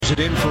it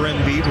in for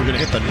Embiid. We're going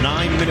to hit the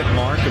 9-minute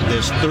mark of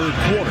this third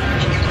quarter.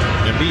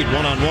 Embiid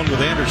one-on-one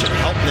with Anderson.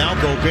 Help now,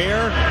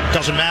 Gobert.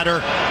 Doesn't matter.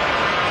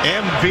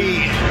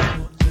 Embiid.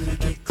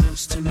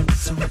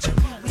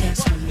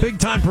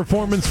 Big-time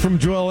performance from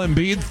Joel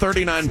Embiid.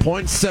 39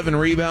 points, 7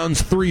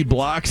 rebounds, 3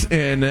 blocks,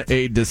 and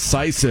a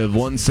decisive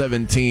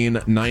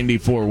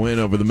 117-94 win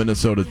over the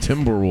Minnesota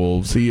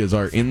Timberwolves. He is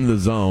our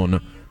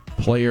in-the-zone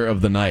player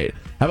of the night.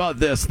 How about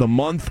this? The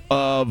month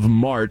of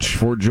March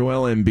for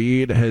Joel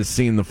Embiid has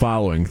seen the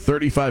following: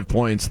 35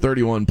 points,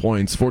 31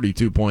 points,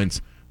 42 points,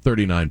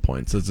 39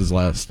 points. That's his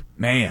last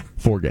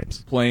 4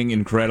 games. Playing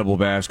incredible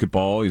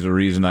basketball. He's a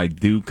reason I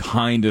do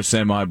kind of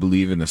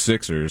semi-believe in the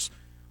Sixers.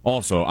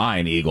 Also,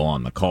 Iron Eagle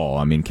on the call.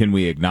 I mean, can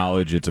we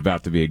acknowledge it's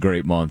about to be a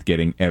great month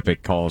getting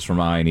epic calls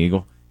from Iron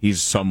Eagle?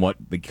 He's somewhat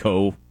the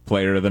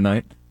co-player of the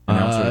night.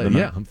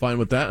 Yeah, I'm fine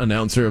with that.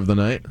 Announcer of the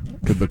night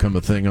could become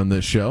a thing on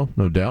this show,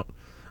 no doubt.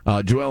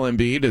 Joel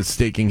Embiid is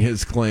staking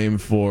his claim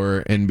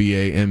for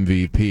NBA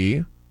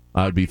MVP.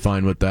 I'd be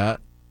fine with that.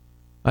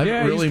 He's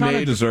kind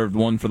of deserved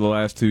one for the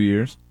last 2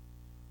 years.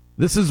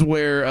 This is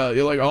where,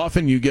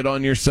 often you get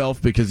on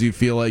yourself because you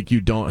feel like you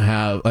don't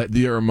have.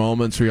 There are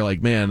moments where you're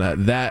like, man,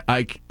 that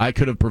I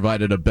could have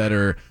provided a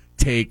better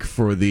take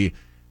for the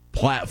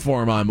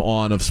platform I'm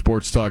on of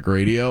sports talk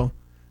radio.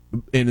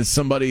 And as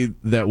somebody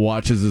that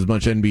watches as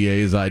much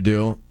NBA as I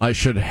do, I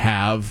should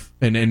have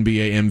an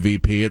NBA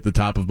MVP at the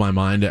top of my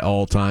mind at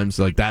all times.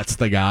 Like, that's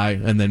the guy,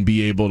 and then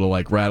be able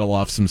to rattle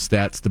off some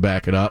stats to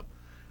back it up.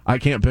 I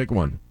can't pick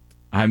one.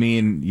 I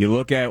mean, you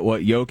look at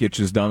what Jokic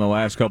has done the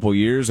last couple of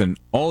years, and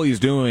all he's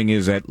doing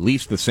is at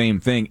least the same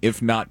thing,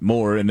 if not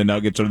more, and the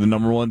Nuggets are the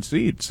number 1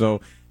 seed.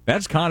 So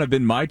that's kind of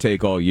been my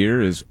take all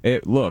year is,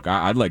 look,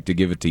 I'd like to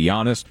give it to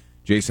Giannis.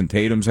 Jason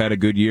Tatum's had a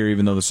good year,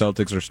 even though the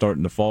Celtics are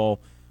starting to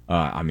fall.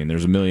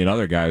 There's a million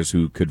other guys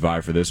who could vie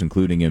for this,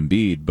 including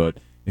Embiid. But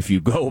if you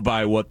go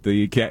by what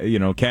the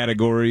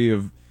category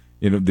of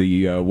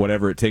the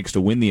whatever it takes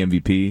to win the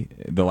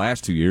MVP the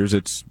last 2 years,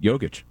 it's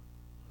Jokic.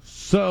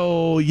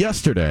 So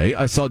yesterday,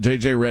 I saw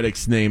J.J.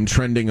 Redick's name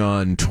trending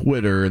on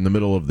Twitter in the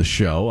middle of the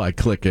show. I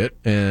click it,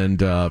 and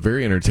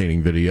very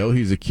entertaining video.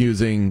 He's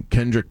accusing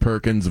Kendrick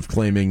Perkins of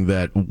claiming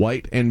that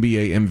white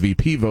NBA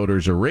MVP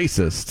voters are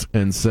racist,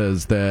 and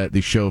says that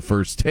the show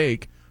First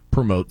Take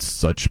promotes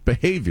such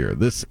behavior.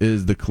 This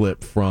is the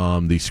clip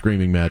from the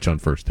screaming match on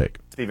First Take.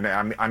 Stephen,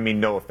 I mean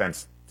no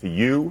offense to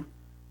you,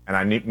 and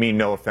I mean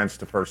no offense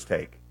to First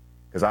Take,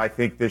 because I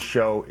think this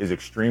show is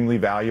extremely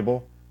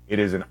valuable. It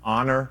is an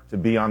honor to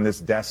be on this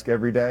desk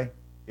every day.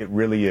 It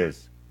really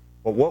is.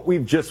 But what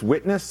we've just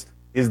witnessed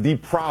is the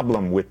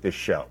problem with this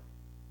show,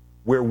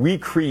 where we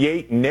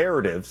create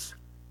narratives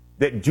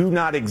that do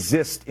not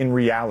exist in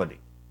reality.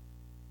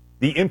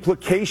 The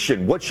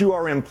implication, what you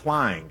are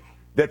implying,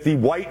 that the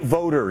white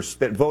voters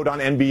that vote on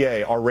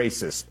NBA are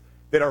racist,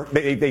 that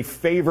they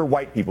favor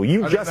white people.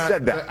 You just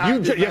said that.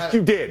 Yes,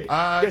 you did.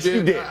 Yes,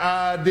 you did.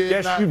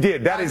 Yes, you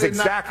did. That is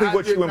exactly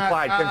what you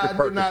implied, Kendrick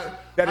Perkins.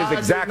 That is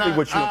exactly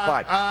what you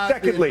implied.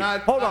 Secondly,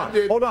 hold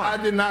on. I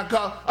did not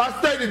call. I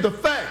stated the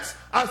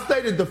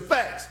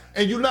facts.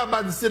 And you're not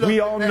about to sit up.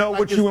 We all know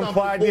what you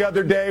implied the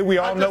other day. We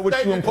all know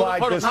what you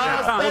implied just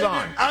now. Hold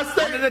on. I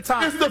stated it's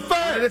the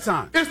facts.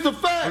 It's the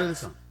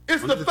facts.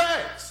 It's the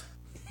facts.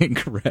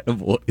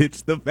 Incredible.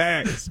 It's the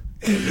facts.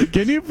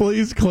 Can you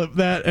please clip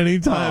that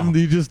anytime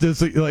you just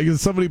disagree? Like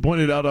somebody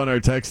pointed out on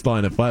our text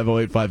line at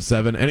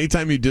 50857,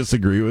 anytime you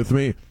disagree with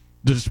me,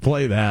 just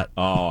play that.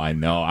 Oh, I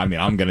know. I mean,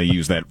 I'm going to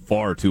use that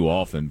far too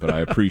often, but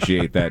I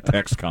appreciate that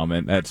text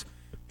comment. That's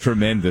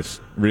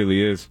tremendous.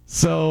 Really is.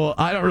 So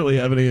I don't really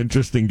have any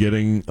interest in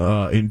getting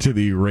into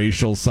the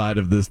racial side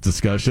of this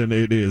discussion.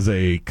 It is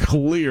a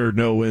clear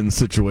no-win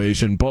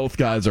situation. Both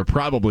guys are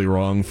probably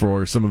wrong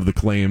for some of the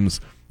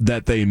claims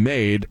that they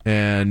made,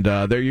 and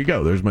there you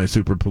go. There's my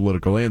super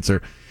political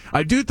answer.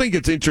 I do think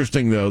it's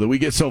interesting, though, that we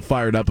get so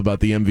fired up about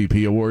the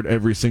MVP award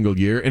every single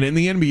year, and in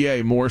the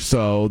NBA more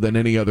so than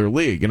any other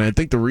league. And I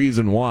think the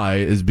reason why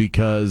is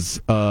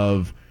because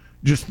of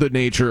just the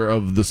nature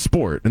of the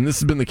sport. And this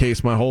has been the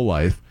case my whole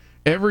life.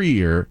 Every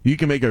year, you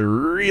can make a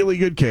really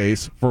good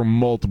case for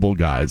multiple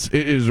guys.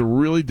 It is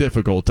really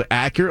difficult to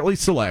accurately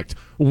select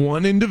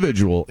one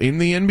individual in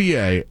the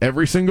NBA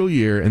every single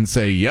year and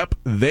say, yep,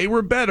 they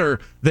were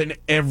better than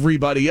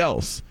everybody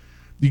else.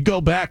 You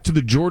go back to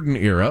the Jordan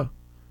era,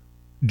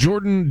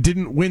 Jordan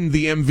didn't win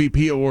the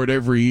MVP award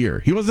every year.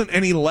 He wasn't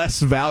any less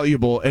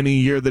valuable any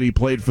year that he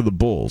played for the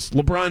Bulls.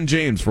 LeBron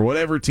James, for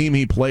whatever team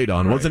he played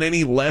on, wasn't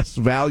any less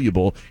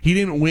valuable. He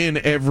didn't win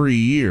every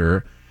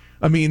year.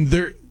 I mean,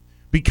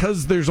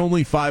 because there's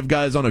only 5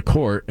 guys on a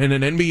court, and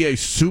an NBA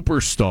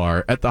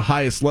superstar at the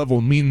highest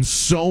level means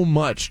so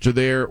much to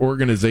their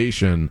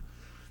organization,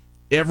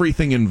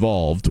 everything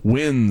involved,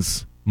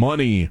 wins,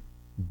 money,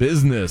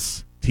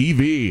 business,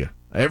 TV,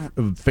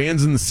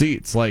 fans in the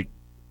seats,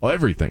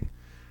 everything.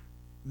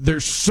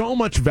 There's so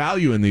much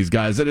value in these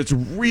guys that it's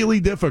really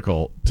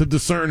difficult to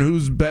discern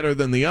who's better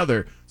than the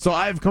other. So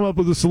I've come up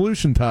with a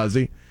solution,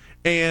 Tazi,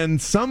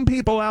 And some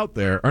people out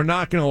there are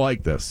not going to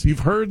like this.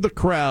 You've heard the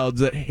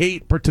crowds that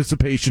hate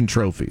participation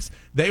trophies.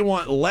 They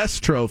want less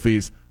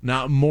trophies,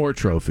 not more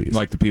trophies.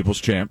 Like the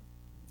People's Champ.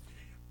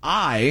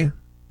 I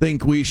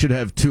think we should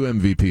have 2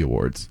 MVP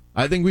awards.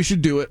 I think we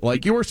should do it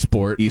like your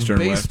sport, East and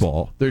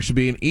baseball. West. There should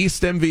be an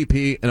East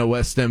MVP and a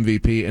West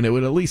MVP, and it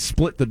would at least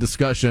split the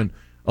discussion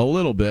a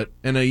little bit.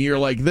 In a year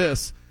like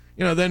this,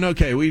 then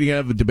okay, we can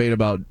have a debate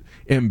about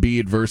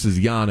Embiid versus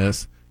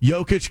Giannis.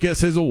 Jokic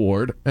gets his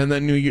award, and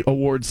then you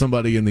award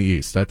somebody in the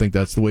East. I think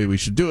that's the way we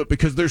should do it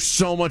because there's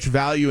so much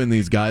value in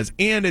these guys,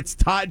 and it's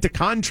tied to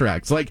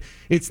contracts. Like,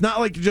 it's not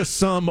like just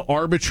some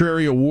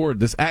arbitrary award.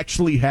 This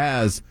actually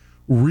has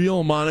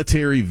real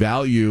monetary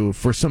value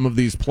for some of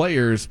these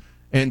players,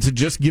 and to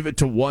just give it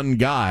to one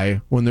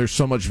guy when there's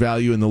so much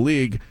value in the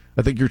league,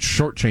 I think you're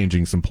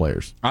shortchanging some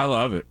players. I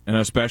love it, and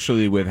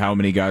especially with how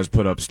many guys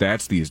put up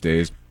stats these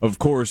days. Of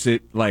course,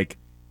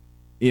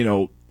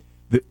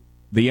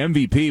 the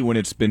MVP, when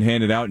it's been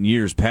handed out in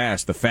years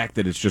past, the fact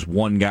that it's just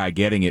one guy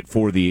getting it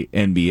for the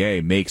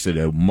NBA makes it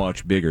a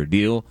much bigger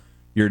deal.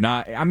 You're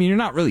not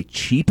really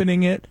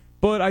cheapening it,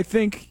 but I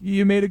think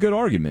you made a good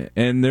argument.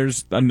 And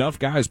there's enough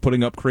guys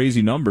putting up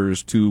crazy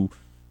numbers to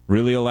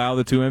really allow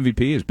the 2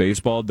 MVPs.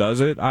 Baseball does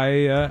it.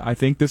 I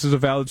think this is a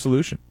valid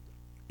solution.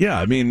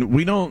 Yeah,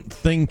 we don't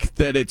think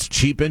that it's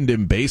cheapened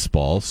in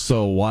baseball,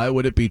 so why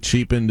would it be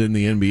cheapened in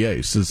the NBA?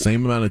 It's the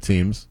same amount of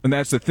teams. And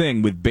that's the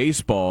thing. With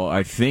baseball,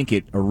 I think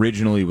it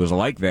originally was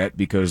like that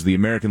because the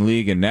American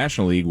League and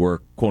National League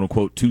were,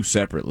 quote-unqute, 2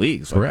 separate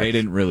leagues. Like, they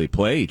didn't really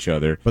play each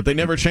other. But they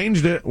never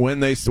changed it. When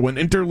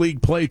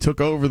interleague play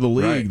took over the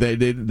league, right.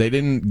 They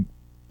didn't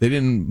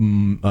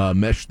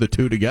mesh the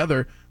 2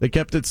 together. They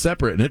kept it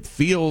separate, and it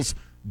feels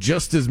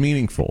just as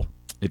meaningful.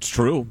 It's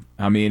true.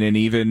 And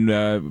even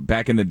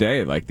back in the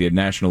day, like the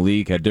National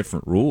League had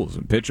different rules,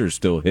 and pitchers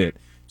still hit.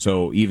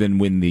 So even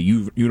when the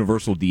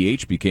universal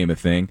DH became a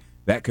thing,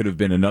 that could have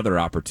been another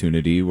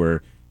opportunity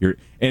where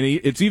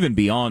it's even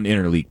beyond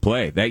interleague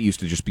play. That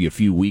used to just be a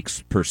few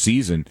weeks per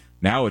season.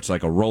 Now it's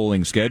like a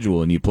rolling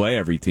schedule, and you play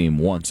every team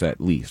once at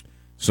least.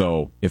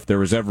 So if there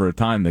was ever a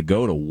time to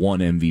go to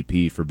 1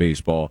 MVP for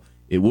baseball,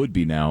 it would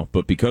be now.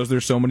 But because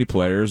there's so many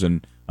players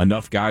and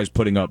enough guys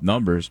putting up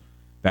numbers,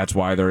 that's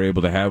why they're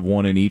able to have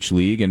 1 in each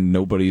league, and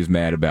nobody is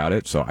mad about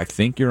it. So I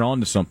think you're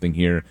on to something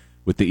here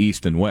with the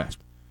East and West.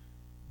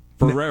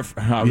 Go ahead.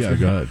 I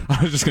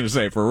was just going to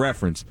say, for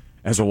reference,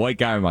 as a white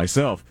guy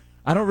myself,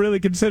 I don't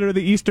really consider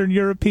the Eastern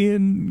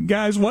European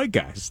guys white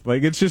guys.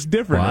 Like, it's just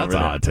different. Well, that's a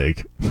hot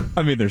take.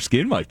 Their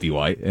skin might be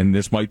white, and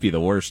this might be the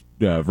worst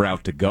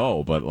route to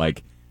go, but,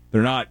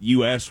 they're not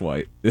U.S.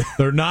 white.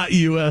 They're not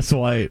U.S.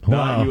 white.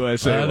 Not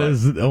USA white.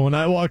 Is, when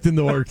I walked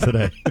into work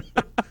today,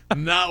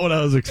 not what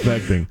I was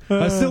expecting.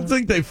 I still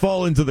think they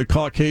fall into the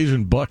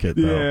Caucasian bucket,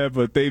 though. Yeah,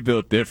 but they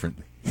built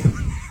differently.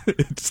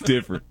 It's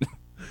different.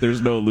 There's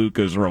no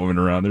Lukas roaming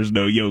around. There's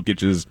no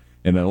Jokic's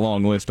and a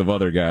long list of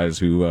other guys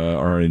who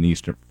are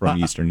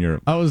from Eastern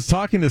Europe. I was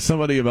talking to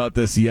somebody about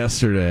this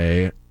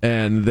yesterday,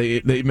 and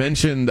they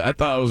mentioned, I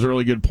thought it was a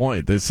really good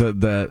point. They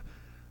said that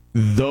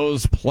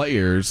those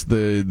players,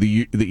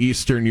 the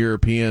Eastern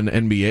European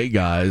NBA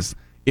guys,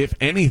 if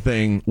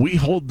anything, we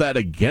hold that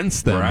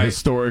against them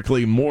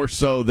historically more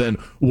so than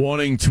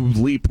wanting to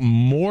leap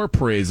more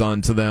praise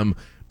onto them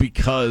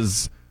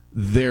because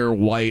they're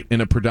white in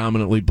a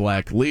predominantly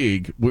black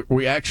league.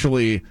 We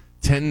actually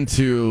tend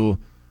to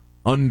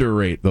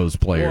underrate those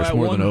players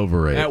more than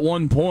overrate. At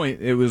one point,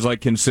 it was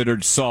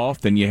considered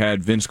soft, and you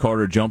had Vince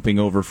Carter jumping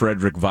over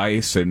Frederick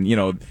Weiss, and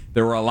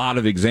there were a lot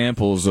of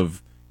examples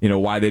of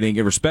why they didn't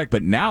get respect.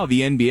 But now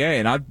the NBA,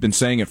 and I've been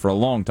saying it for a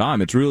long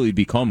time, it's really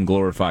become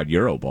glorified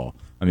Euroball.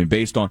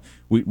 Based on,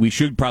 we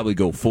should probably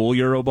go full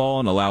Euroball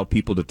and allow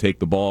people to take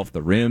the ball off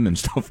the rim and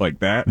stuff like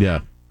that.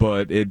 Yeah.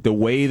 But the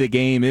way the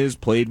game is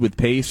played with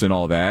pace and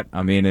all that,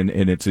 and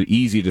it's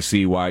easy to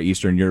see why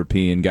Eastern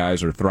European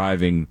guys are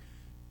thriving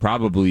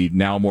probably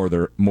now more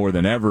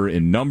than ever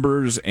in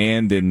numbers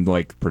and in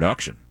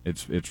production.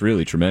 It's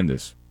really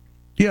tremendous.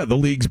 Yeah, the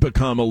league's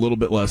become a little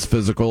bit less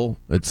physical.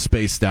 It's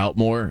spaced out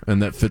more,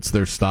 and that fits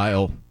their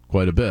style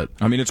quite a bit.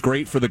 It's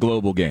great for the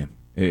global game.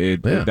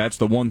 That's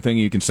the one thing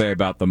you can say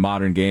about the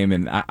modern game,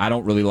 and I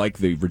don't really like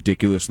the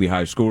ridiculously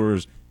high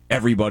scores,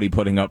 everybody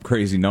putting up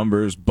crazy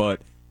numbers,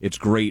 but it's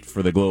great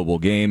for the global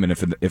game, and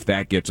if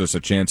that gets us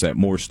a chance at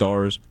more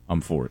stars,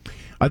 I'm for it.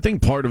 I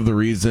think part of the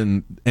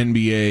reason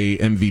NBA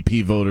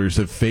MVP voters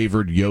have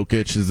favored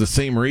Jokic is the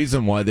same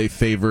reason why they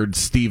favored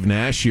Steve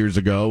Nash years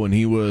ago when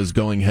he was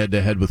going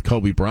head-to-head with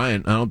Kobe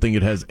Bryant. I don't think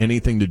it has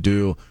anything to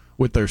do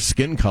with their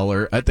skin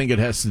color. I think it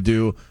has to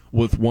do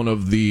with one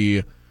of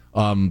the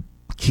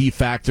key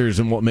factors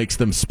in what makes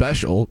them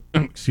special.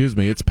 Excuse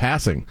me, it's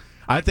passing.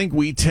 I think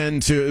we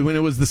tend to, when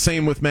it was the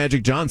same with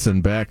Magic Johnson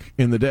back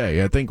in the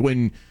day, I think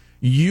when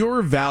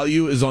your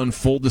value is on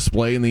full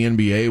display in the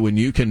NBA, when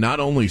you can not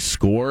only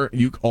score,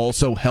 you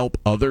also help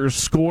others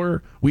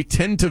score, we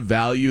tend to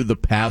value the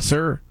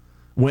passer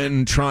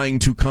when trying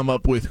to come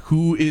up with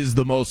who is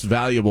the most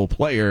valuable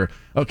player.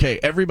 Okay,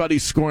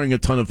 everybody's scoring a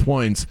ton of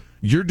points.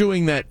 You're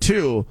doing that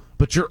too,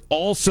 but you're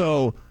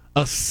also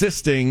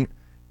assisting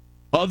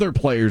other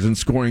players and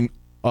scoring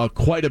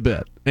quite a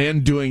bit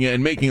and doing it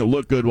and making it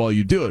look good while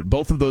you do it.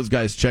 Both of those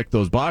guys check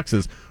those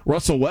boxes.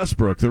 Russell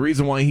Westbrook, the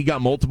reason why he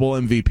got multiple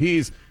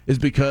MVPs is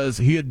because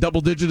he had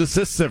double-digit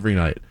assists every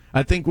night.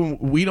 I think when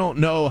we don't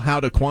know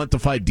how to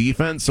quantify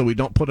defense, so we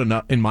don't put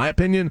enough, in my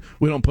opinion,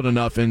 we don't put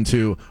enough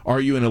into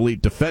are you an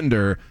elite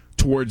defender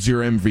towards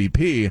your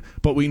MVP,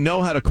 but we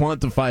know how to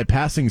quantify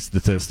passing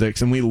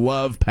statistics, and we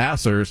love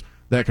passers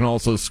that can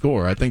also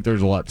score. I think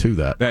there's a lot to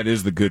that. That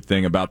is the good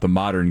thing about the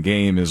modern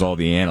game is all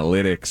the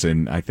analytics,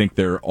 and I think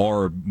there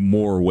are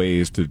more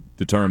ways to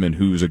determine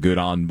who's a good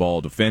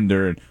on-ball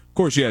defender. And of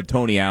course, you had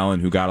Tony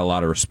Allen, who got a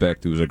lot of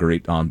respect, who was a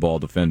great on-ball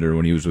defender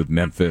when he was with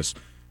Memphis.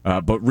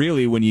 But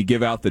really, when you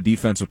give out the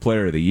Defensive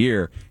Player of the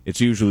Year,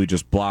 it's usually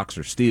just blocks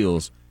or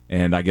steals.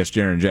 And I guess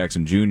Jaren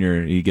Jackson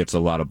Jr., he gets a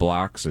lot of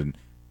blocks, and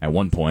at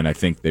one point, I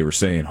think they were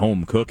saying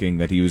home cooking,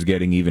 that he was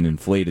getting even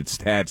inflated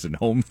stats in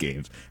home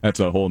games. That's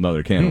a whole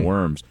nother can of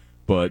worms.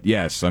 But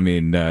yes, I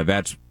mean,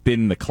 that's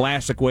been the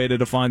classic way to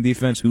define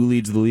defense, who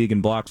leads the league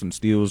in blocks and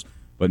steals.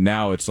 But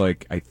now it's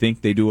like, I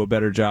think they do a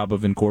better job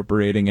of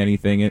incorporating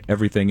everything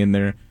in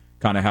there,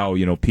 kind of how,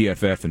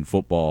 PFF in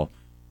football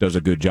does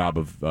a good job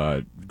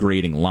of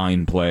grading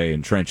line play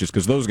and trenches,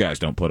 because those guys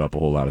don't put up a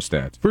whole lot of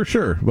stats. For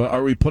sure. But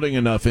are we putting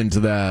enough into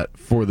that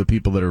for the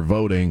people that are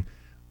voting?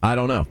 I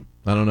don't know.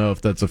 I don't know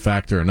if that's a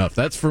factor enough.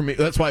 That's for me.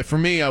 That's why for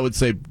me, I would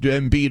say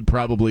Embiid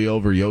probably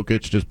over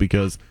Jokic, just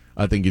because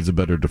I think he's a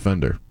better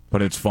defender.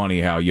 But it's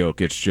funny how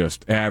Jokic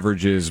just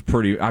averages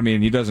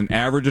he doesn't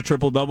average a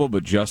triple-double,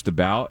 but just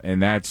about, and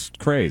that's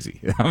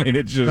crazy. I mean,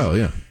 it's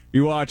just,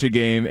 you watch a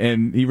game,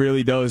 and he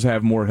really does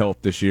have more health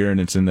this year, and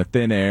it's in the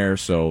thin air,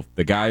 so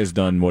the guy has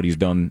done what he's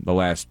done the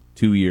last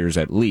 2 years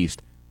at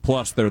least,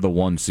 plus they're the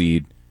 1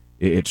 seed.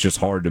 It's just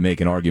hard to make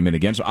an argument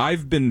against.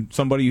 I've been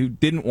somebody who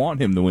didn't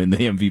want him to win the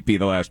MVP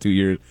the last 2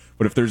 years,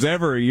 but if there's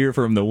ever a year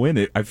for him to win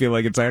it, I feel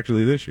like it's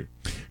actually this year.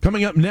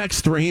 Coming up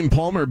next, Raheem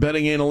Palmer,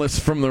 betting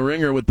analyst from The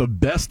Ringer, with the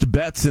best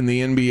bets in the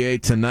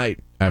NBA tonight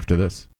after this.